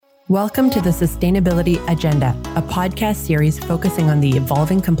Welcome to the Sustainability Agenda, a podcast series focusing on the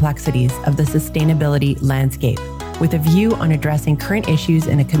evolving complexities of the sustainability landscape, with a view on addressing current issues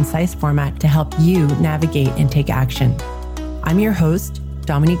in a concise format to help you navigate and take action. I'm your host,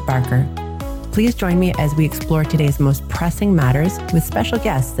 Dominique Barker. Please join me as we explore today's most pressing matters with special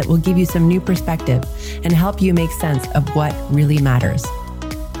guests that will give you some new perspective and help you make sense of what really matters.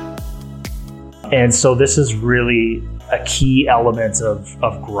 And so this is really a key element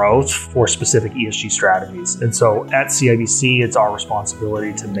of growth for specific ESG strategies. And so at CIBC, it's our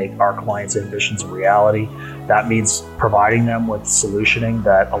responsibility to make our clients' ambitions a reality. That means providing them with solutioning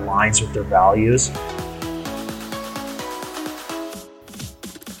that aligns with their values.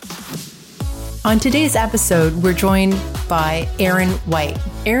 On today's episode, we're joined by Aaron White.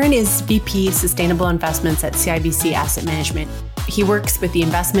 Aaron is VP Sustainable Investments at CIBC Asset Management. He works with the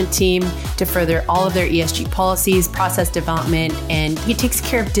investment team to further all of their ESG policies, process development, and he takes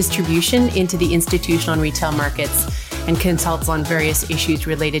care of distribution into the institutional and retail markets and consults on various issues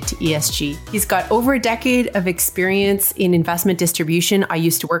related to ESG. He's got over a decade of experience in investment distribution. I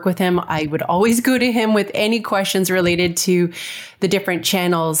used to work with him. I would always go to him with any questions related to the different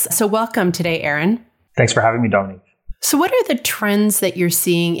channels. So welcome today, Aaron. Thanks for having me, Dominique. So what are the trends that you're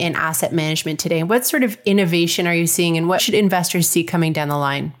seeing in asset management today? What sort of innovation are you seeing and what should investors see coming down the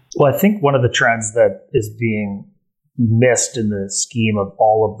line? Well, I think one of the trends that is being missed in the scheme of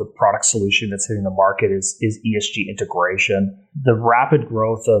all of the product solution that's hitting the market is ESG integration. The rapid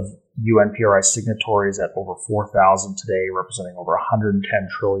growth of UNPRI signatories at over 4,000 today, representing over 110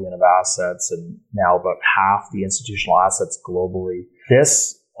 trillion of assets and now about half the institutional assets globally.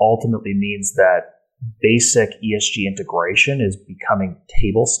 This ultimately means that basic ESG integration is becoming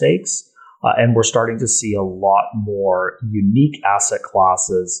table stakes, and we're starting to see a lot more unique asset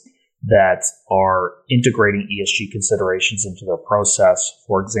classes that are integrating ESG considerations into their process.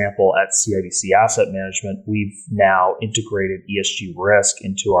 For example, at CIBC Asset Management, we've now integrated ESG risk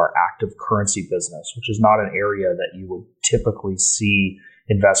into our active currency business, which is not an area that you would typically see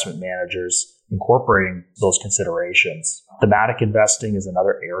investment managers incorporating those considerations. Thematic investing is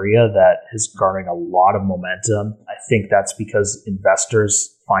another area that is garnering a lot of momentum. I think that's because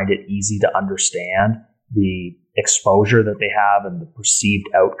investors find it easy to understand the exposure that they have and the perceived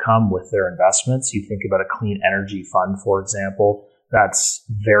outcome with their investments. You think about a clean energy fund, for example. That's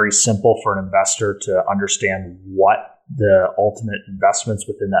very simple for an investor to understand what the ultimate investments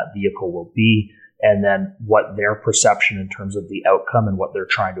within that vehicle will be, and then what their perception in terms of the outcome and what they're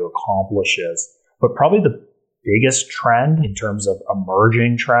trying to accomplish is. But probably the biggest trend in terms of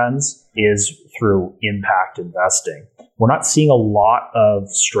emerging trends is through impact investing. We're not seeing a lot of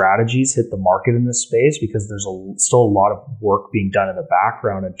strategies hit the market in this space because there's still a lot of work being done in the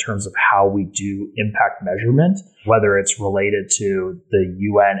background in terms of how we do impact measurement, whether it's related to the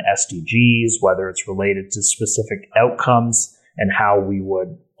UN SDGs, whether it's related to specific outcomes and how we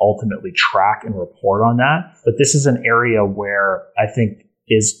would ultimately track and report on that. But this is an area where I think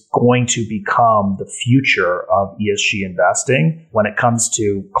is going to become the future of ESG investing when it comes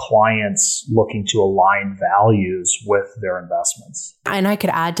to clients looking to align values with their investments. And I could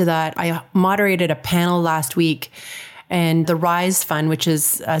add to that, I moderated a panel last week, and the RISE fund, which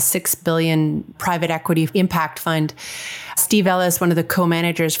is a $6 billion private equity impact fund, Steve Ellis, one of the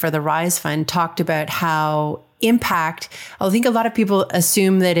co-managers for the RISE fund, talked about how impact, I think a lot of people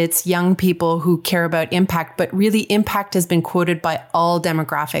assume that it's young people who care about impact, but really impact has been quoted by all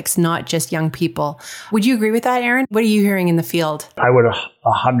demographics, not just young people. Would you agree with that, Aaron? What are you hearing in the field? I would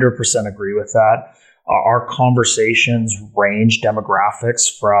 100% agree with that. Our conversations range demographics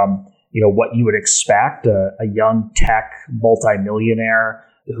from, what you would expect, a young tech multimillionaire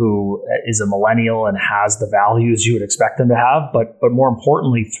who is a millennial and has the values you would expect them to have, but more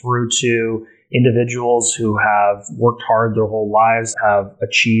importantly, through to individuals who have worked hard their whole lives, have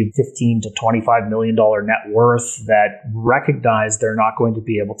achieved $15 to $25 million net worth, that recognize they're not going to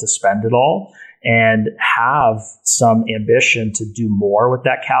be able to spend it all and have some ambition to do more with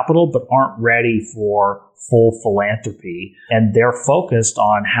that capital, but aren't ready for full philanthropy. And they're focused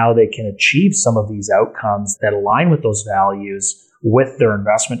on how they can achieve some of these outcomes that align with those values with their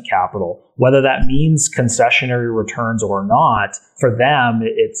investment capital. Whether that means concessionary returns or not, for them,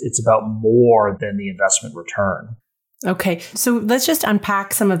 it's about more than the investment return. Okay, so let's just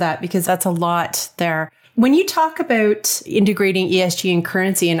unpack some of that because that's a lot there. When you talk about integrating ESG and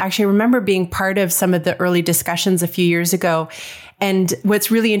currency, and actually I remember being part of some of the early discussions a few years ago, and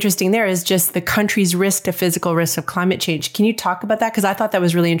what's really interesting there is just the country's risk to physical risk of climate change. Can you talk about that? Because I thought that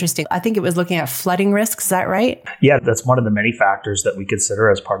was really interesting. I think it was looking at flooding risks. Is that right? Yeah, that's one of the many factors that we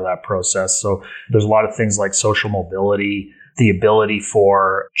consider as part of that process. So there's a lot of things like social mobility, the ability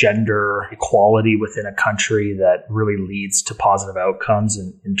for gender equality within a country that really leads to positive outcomes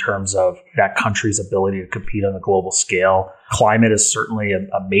in terms of that country's ability to compete on a global scale. Climate is certainly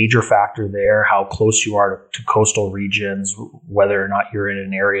a major factor there, how close you are to coastal regions, whether or not you're in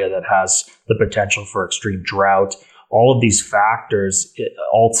an area that has the potential for extreme drought. All of these factors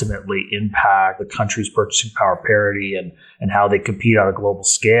ultimately impact the country's purchasing power parity and how they compete on a global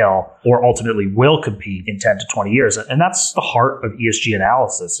scale, or ultimately will compete in 10 to 20 years. And that's the heart of ESG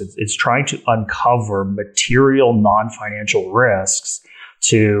analysis. It's trying to uncover material non-financial risks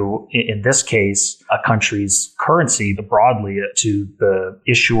to, in this case, a country's currency, but broadly to the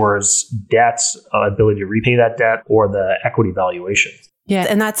issuer's debts, ability to repay that debt, or the equity valuation. Yeah.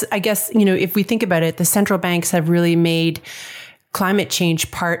 And that's, I guess, if we think about it, the central banks have really made climate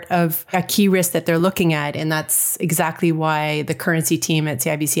change part of a key risk that they're looking at. And that's exactly why the currency team at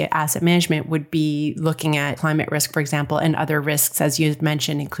CIBC Asset Management would be looking at climate risk, for example, and other risks, as you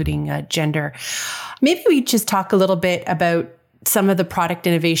mentioned, including gender. Maybe we just talk a little bit about some of the product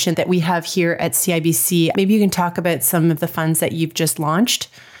innovation that we have here at CIBC. Maybe you can talk about some of the funds that you've just launched.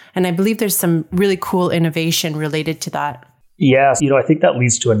 And I believe there's some really cool innovation related to that. Yes, I think that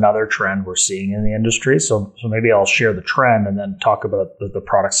leads to another trend we're seeing in the industry. So maybe I'll share the trend and then talk about the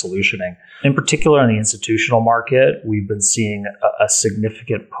product solutioning. In particular, in the institutional market, we've been seeing a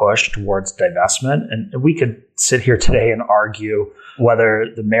significant push towards divestment. And we could sit here today and argue whether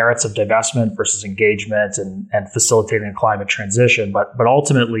the merits of divestment versus engagement and facilitating a climate transition. But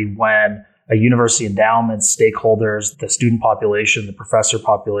ultimately, when a university endowment, stakeholders, the student population, the professor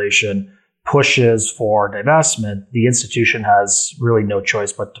population pushes for divestment, the institution has really no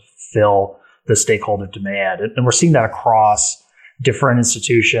choice but to fill the stakeholder demand. And we're seeing that across different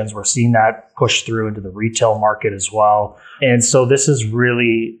institutions. We're seeing that push through into the retail market as well. And so this is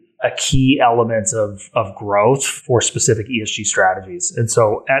really a key element of growth for specific ESG strategies. And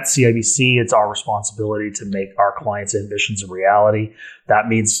so at CIBC, it's our responsibility to make our clients' ambitions a reality. That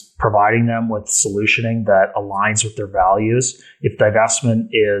means providing them with solutioning that aligns with their values. If divestment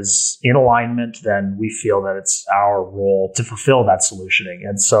is in alignment, then we feel that it's our role to fulfill that solutioning.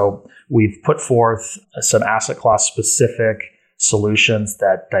 And so we've put forth some asset class specific solutions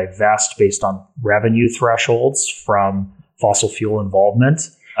that divest based on revenue thresholds from fossil fuel involvement,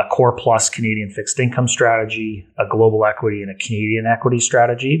 a core plus Canadian fixed income strategy, a global equity, and a Canadian equity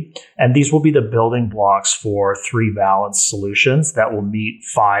strategy. And these will be the building blocks for 3 balanced solutions that will meet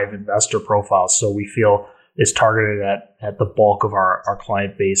 5 investor profiles. So we feel is targeted at the bulk of our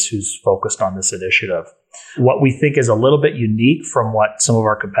client base who's focused on this initiative. What we think is a little bit unique from what some of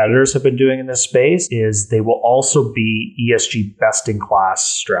our competitors have been doing in this space is they will also be ESG best-in-class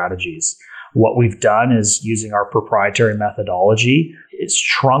strategies. What we've done is, using our proprietary methodology, is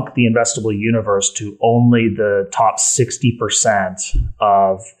shrunk the investable universe to only the top 60%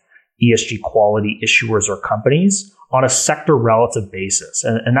 of ESG quality issuers or companies on a sector relative basis.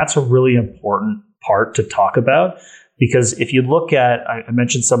 And that's a really important part to talk about, because if you look at, I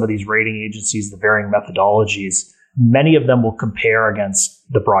mentioned some of these rating agencies, the varying methodologies, many of them will compare against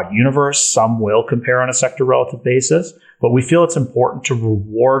the broad universe. Some will compare on a sector relative basis, but we feel it's important to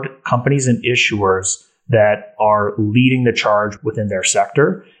reward companies and issuers that are leading the charge within their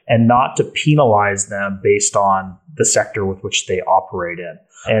sector and not to penalize them based on the sector with which they operate in.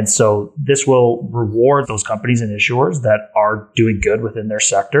 And so this will reward those companies and issuers that are doing good within their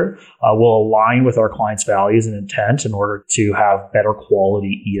sector, will align with our clients' values and intent in order to have better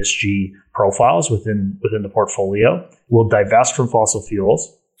quality ESG profiles within the portfolio. We'll divest from fossil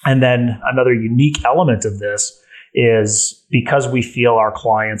fuels. And then another unique element of this is, because we feel our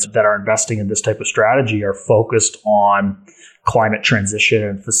clients that are investing in this type of strategy are focused on climate transition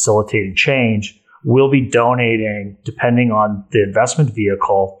and facilitating change, we'll be donating, depending on the investment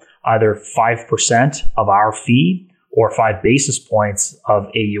vehicle, either 5% of our fee or 5 basis points of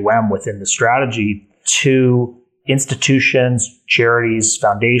AUM within the strategy to institutions, charities,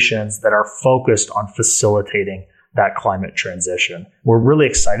 foundations that are focused on facilitating that climate transition. We're really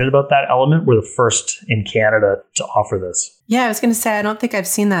excited about that element. We're the first in Canada to offer this. Yeah, I was going to say, I don't think I've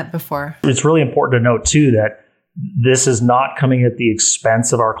seen that before. It's really important to note too that this is not coming at the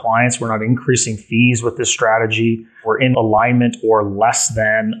expense of our clients. We're not increasing fees with this strategy. We're in alignment or less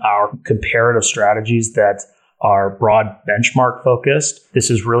than our comparative strategies that are broad benchmark focused.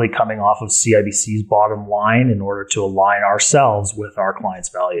 This is really coming off of CIBC's bottom line in order to align ourselves with our clients'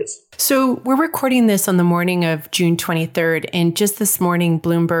 values. So we're recording this on the morning of June 23rd. And just this morning,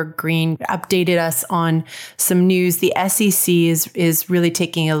 Bloomberg Green updated us on some news. The SEC is really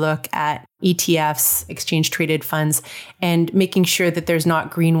taking a look at ETFs, exchange traded funds, and making sure that there's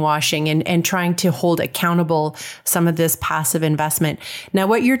not greenwashing and trying to hold accountable some of this passive investment. Now,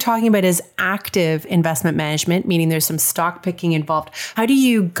 what you're talking about is active investment management, meaning there's some stock picking involved. How do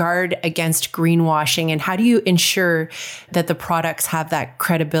you guard against greenwashing, and how do you ensure that the products have that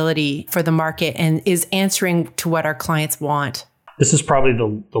credibility for the market and is answering to what our clients want? This is probably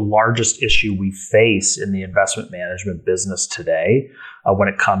the largest issue we face in the investment management business today when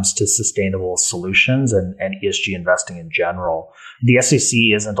it comes to sustainable solutions and ESG investing in general. The SEC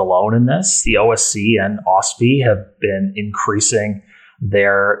isn't alone in this. The OSC and OSFI have been increasing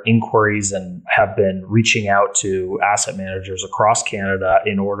their inquiries and have been reaching out to asset managers across Canada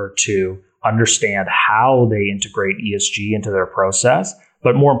in order to understand how they integrate ESG into their process,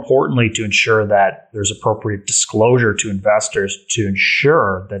 but more importantly, to ensure that there's appropriate disclosure to investors to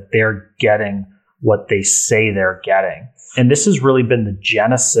ensure that they're getting what they say they're getting. And this has really been the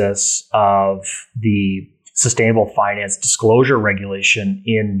genesis of the sustainable finance disclosure regulation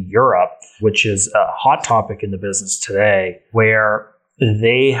in Europe, which is a hot topic in the business today, where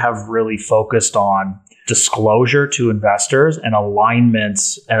they have really focused on disclosure to investors and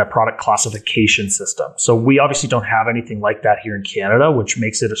alignments and a product classification system. So we obviously don't have anything like that here in Canada, which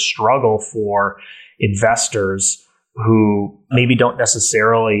makes it a struggle for investors who maybe don't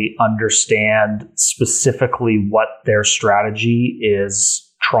necessarily understand specifically what their strategy is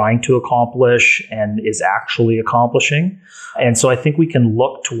trying to accomplish and is actually accomplishing. And so I think we can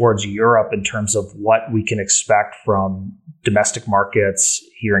look towards Europe in terms of what we can expect from domestic markets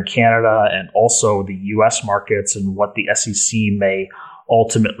here in Canada and also the US markets, and what the SEC may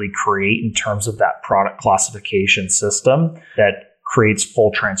ultimately create in terms of that product classification system that creates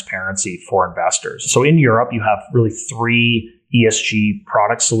full transparency for investors. So in Europe, you have really 3 ESG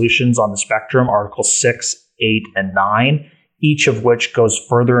product solutions on the spectrum, Article 6, 8, and 9, each of which goes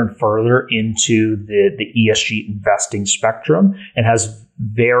further and further into the ESG investing spectrum and has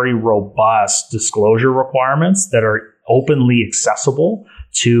very robust disclosure requirements that are openly accessible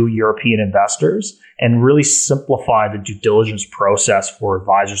to European investors and really simplify the due diligence process for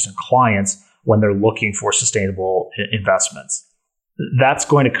advisors and clients when they're looking for sustainable investments. That's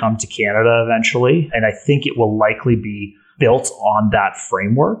going to come to Canada eventually, and I think it will likely be built on that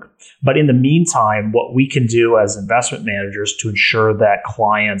framework. But in the meantime, what we can do as investment managers to ensure that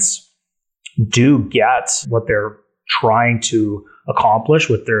clients do get what they're trying to accomplish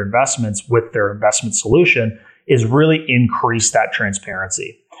with their investments, with their investment solution, is really increase that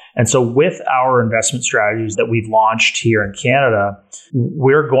transparency. And so with our investment strategies that we've launched here in Canada,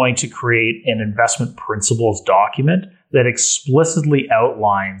 we're going to create an investment principles document that explicitly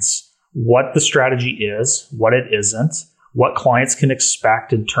outlines what the strategy is, what it isn't, what clients can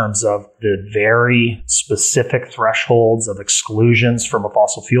expect in terms of the very specific thresholds of exclusions from a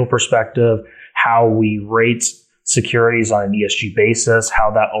fossil fuel perspective, how we rate securities on an ESG basis, how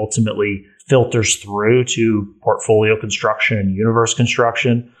that ultimately filters through to portfolio construction and universe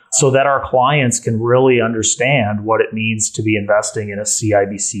construction, so that our clients can really understand what it means to be investing in a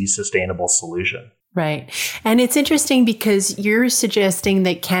CIBC sustainable solution. Right. And it's interesting because you're suggesting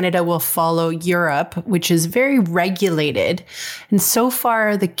that Canada will follow Europe, which is very regulated. And so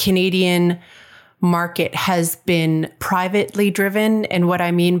far, the Canadian market has been privately driven. And what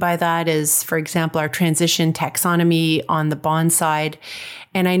I mean by that is, for example, our transition taxonomy on the bond side.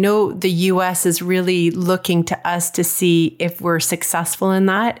 And I know the US is really looking to us to see if we're successful in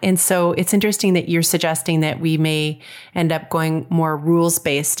that. And so it's interesting that you're suggesting that we may end up going more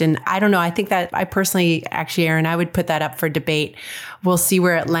rules-based. And I don't know, I think that I personally, actually, Aaron, I would put that up for debate. We'll see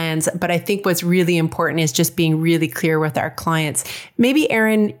where it lands. But I think what's really important is just being really clear with our clients. Maybe,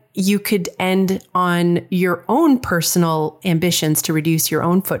 Aaron, you could end on your own personal ambitions to reduce your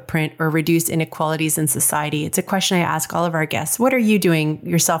own footprint or reduce inequalities in society. It's a question I ask all of our guests. What are you doing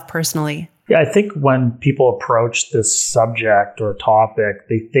yourself personally? Yeah, I think when people approach this subject or topic,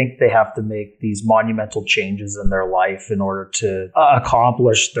 they think they have to make these monumental changes in their life in order to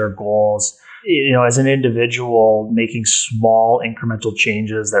accomplish their goals. You know, as an individual, making small incremental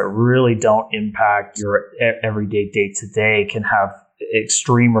changes that really don't impact your everyday day-to-day can have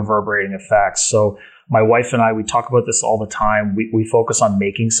extreme reverberating effects. So my wife and I, we talk about this all the time. We focus on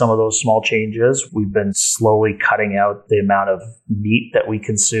making some of those small changes. We've been slowly cutting out the amount of meat that we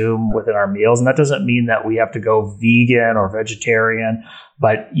consume within our meals. And that doesn't mean that we have to go vegan or vegetarian,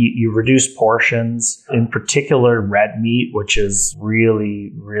 but you reduce portions, in particular red meat, which is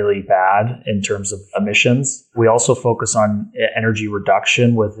really, really bad in terms of emissions. We also focus on energy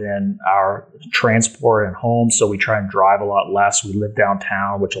reduction within our transport and home. So we try and drive a lot less. We live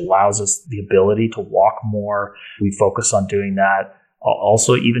downtown, which allows us the ability to walk more. We focus on doing that.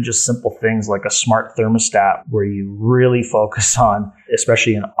 Also, even just simple things like a smart thermostat where you really focus on,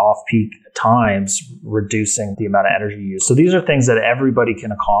 especially in off-peak times, reducing the amount of energy used. So these are things that everybody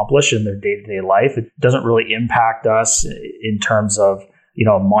can accomplish in their day-to-day life. It doesn't really impact us in terms of,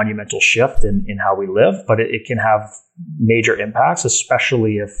 a monumental shift in how we live, but it can have major impacts,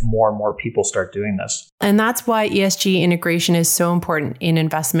 especially if more and more people start doing this. And that's why ESG integration is so important in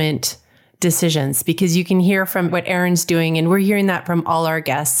investment decisions, because you can hear from what Aaron's doing, and we're hearing that from all our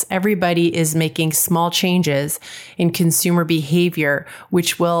guests. Everybody is making small changes in consumer behavior,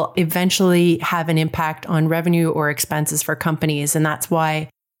 which will eventually have an impact on revenue or expenses for companies. And that's why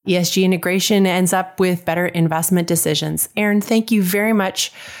ESG integration ends up with better investment decisions. Aaron, thank you very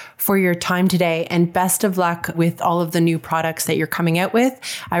much for your time today, and best of luck with all of the new products that you're coming out with.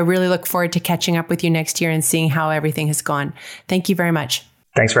 I really look forward to catching up with you next year and seeing how everything has gone. Thank you very much.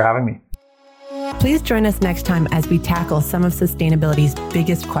 Thanks for having me. Please join us next time as we tackle some of sustainability's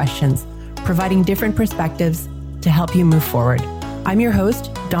biggest questions, providing different perspectives to help you move forward. I'm your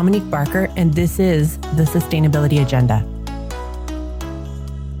host, Dominique Barker, and this is the Sustainability Agenda.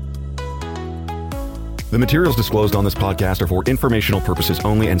 The materials disclosed on this podcast are for informational purposes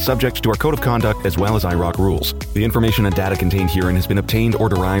only and subject to our code of conduct as well as IROC rules. The information and data contained herein has been obtained or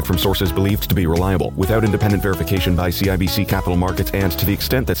derived from sources believed to be reliable, without independent verification by CIBC Capital Markets, and to the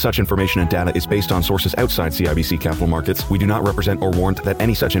extent that such information and data is based on sources outside CIBC Capital Markets, we do not represent or warrant that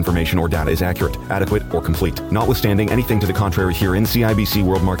any such information or data is accurate, adequate, or complete. Notwithstanding anything to the contrary herein, CIBC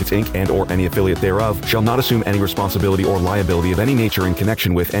World Markets Inc. and or any affiliate thereof shall not assume any responsibility or liability of any nature in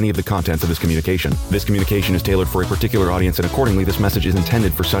connection with any of the contents of this communication. This communication is tailored for a particular audience, and accordingly this message is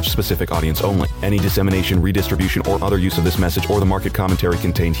intended for such specific audience only. Any dissemination, redistribution, or other use of this message or the market commentary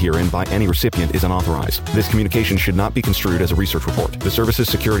contained herein by any recipient is unauthorized. This communication should not be construed as a research report. The services,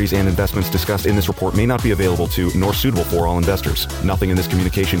 securities, and investments discussed in this report may not be available to nor suitable for all investors. Nothing in this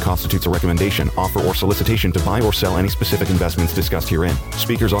communication constitutes a recommendation, offer, or solicitation to buy or sell any specific investments discussed herein.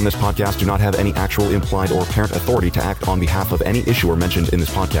 Speakers on this podcast do not have any actual, implied, or apparent authority to act on behalf of any issuer mentioned in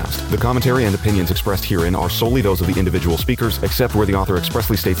this podcast. The commentary and opinions expressed herein are solely those of the individual speakers, except where the author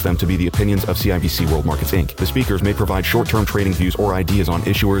expressly states them to be the opinions of CIBC World Markets Inc. The speakers may provide short-term trading views or ideas on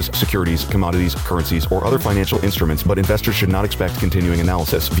issuers, securities, commodities, currencies, or other financial instruments, but investors should not expect continuing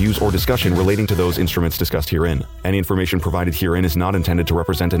analysis, views, or discussion relating to those instruments discussed herein. Any information provided herein is not intended to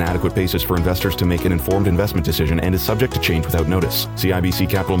represent an adequate basis for investors to make an informed investment decision and is subject to change without notice. CIBC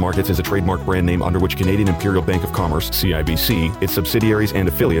Capital Markets is a trademark brand name under which Canadian Imperial Bank of Commerce, CIBC, its subsidiaries and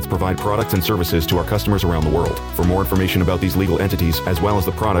affiliates provide products and services to our customers around the world. For more information about these legal entities, as well as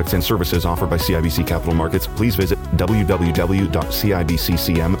the products and services offered by CIBC Capital Markets, please visit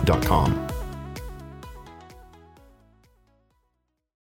www.cibccm.com.